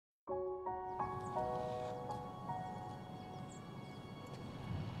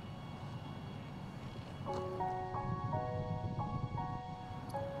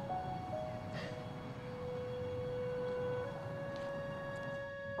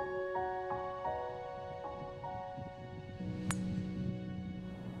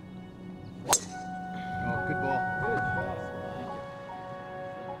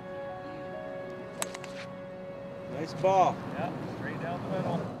ball. Yeah, straight down the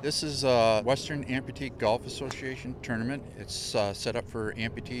middle. This is a Western Amputee Golf Association tournament. It's set up for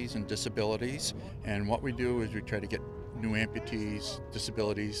amputees and disabilities. And what we do is we try to get new amputees,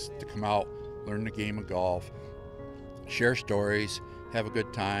 disabilities to come out, learn the game of golf, share stories, have a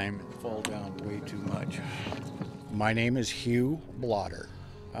good time, and fall down way too much. My name is Hugh Blotter.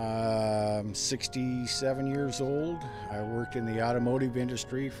 I'm 67 years old. I worked in the automotive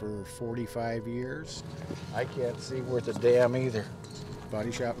industry for 45 years. I can't see worth a damn either. Body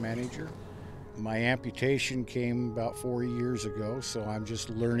shop manager. My amputation came about 4 years ago, so I'm just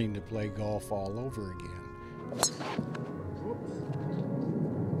learning to play golf all over again.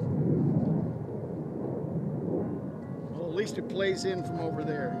 Well, at least it plays in from over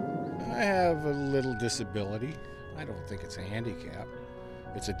there. I have a little disability. I don't think it's a handicap.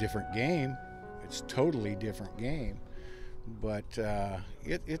 It's a different game. It's totally different game. But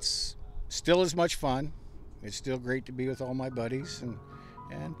it's still as much fun. It's still great to be with all my buddies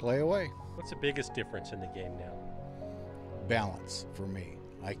and play away. What's the biggest difference in the game now? Balance for me.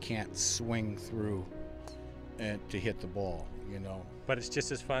 I can't swing through and to hit the ball, you know. But it's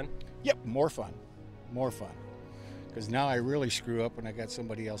just as fun? Yep, more fun. More fun. Because now I really screw up and I got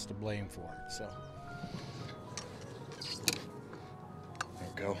somebody else to blame for it, so.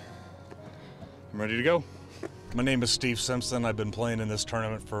 Go. I'm ready to go. My name is Steve Simpson. I've been playing in this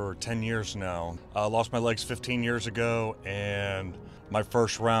tournament for 10 years now. I lost my legs 15 years ago, and my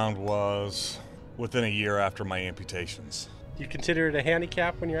first round was within a year after my amputations. Do you consider it a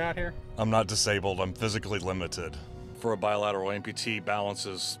handicap when you're out here? I'm not disabled. I'm physically limited. For a bilateral amputee, balance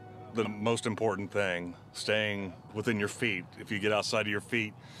is the most important thing. Staying within your feet. If you get outside of your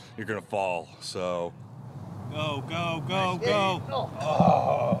feet, you're going to fall. So. Go, go, go, go.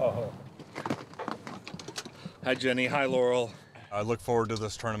 Oh. Hi, Jenny. Hi, Laurel. I look forward to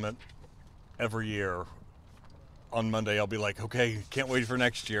this tournament every year. On Monday, I'll be like, okay, can't wait for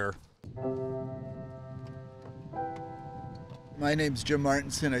next year. My name's Jim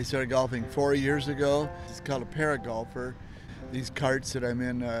Martinson. I started golfing 4 years ago. It's called a paragolfer. These carts that I'm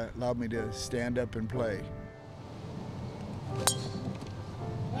in allow me to stand up and play.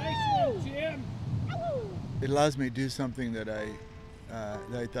 Nice one, Jim. It allows me to do something that I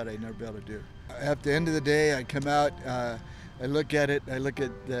thought I'd never be able to do. At the end of the day, I come out, I look at it, I look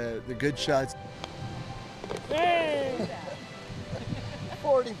at the good shots. Hey!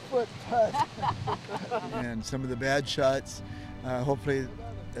 40-foot putt. And some of the bad shots. Hopefully,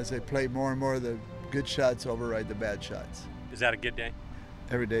 as I play more and more, the good shots override the bad shots. Is that a good day?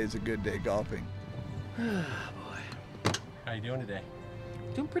 Every day is a good day golfing. Oh, boy. How you doing today?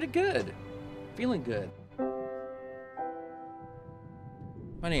 Doing pretty good. Feeling good.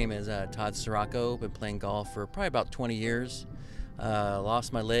 My name is Todd Sirocco. Been playing golf for probably about 20 years.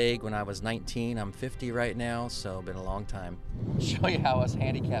 Lost my leg when I was 19. I'm 50 right now, so been a long time. Show you how us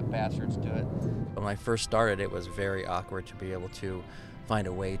handicapped bastards do it. When I first started, it was very awkward to be able to find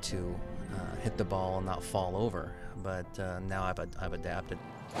a way to hit the ball and not fall over. But now I've adapted.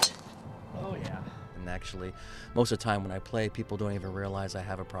 Oh, yeah. And actually, most of the time when I play, people don't even realize I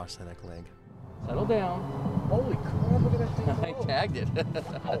have a prosthetic leg. Settle down. Holy crap, look at that thing. I tagged it.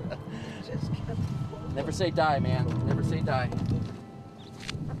 Never say die, man. Never say die.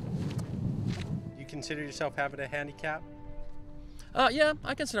 You consider yourself having a handicap? Yeah,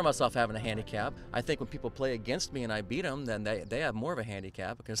 I consider myself having a handicap. I think when people play against me and I beat them, then they have more of a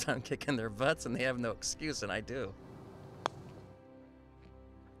handicap because I'm kicking their butts and they have no excuse, and I do.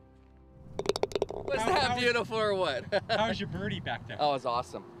 Was that beautiful or what? How's your birdie back there? Oh, it's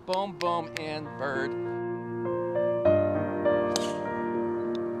awesome. Boom, boom, and bird.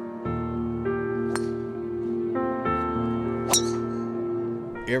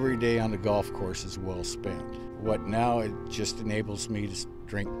 Every day on the golf course is well spent. What now, it just enables me to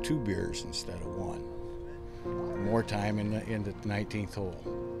drink 2 beers instead of 1. More time in the 19th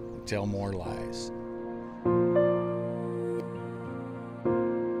hole. Tell more lies.